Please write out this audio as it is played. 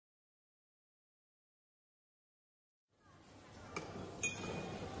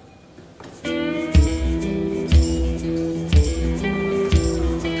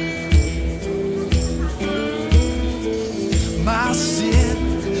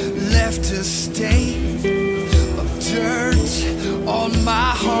a stain of dirt on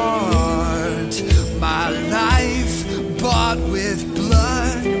my heart. My life bought with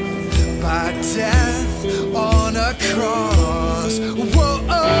blood by death on a cross. Whoa,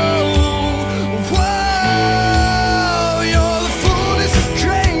 whoa, you're the fullness of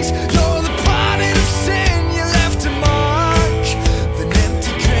grace, you're the pardon of sin. You left a mark, an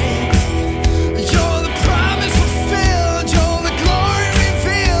empty grave. You're the promise fulfilled, you're the glory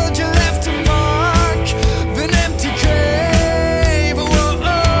revealed. You left a mark, an empty grave. Whoa,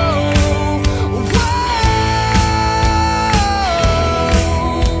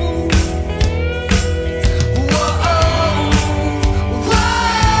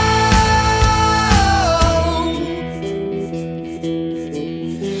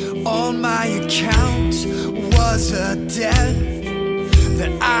 on my account was a debt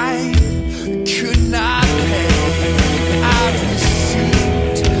that I could not pay. I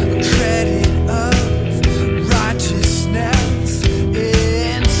received a credit of righteousness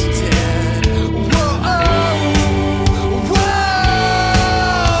instead. Whoa,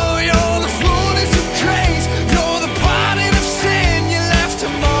 you're the fullness of grace, you're the pardon of sin. You left a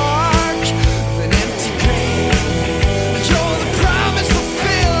mark, an empty grave. You're the promise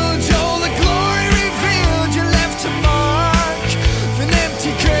fulfilled, you're the glory revealed. You left a mark, an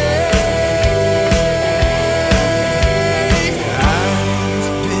empty grave.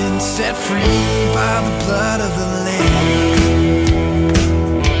 I've been set free by the blood of the Lamb.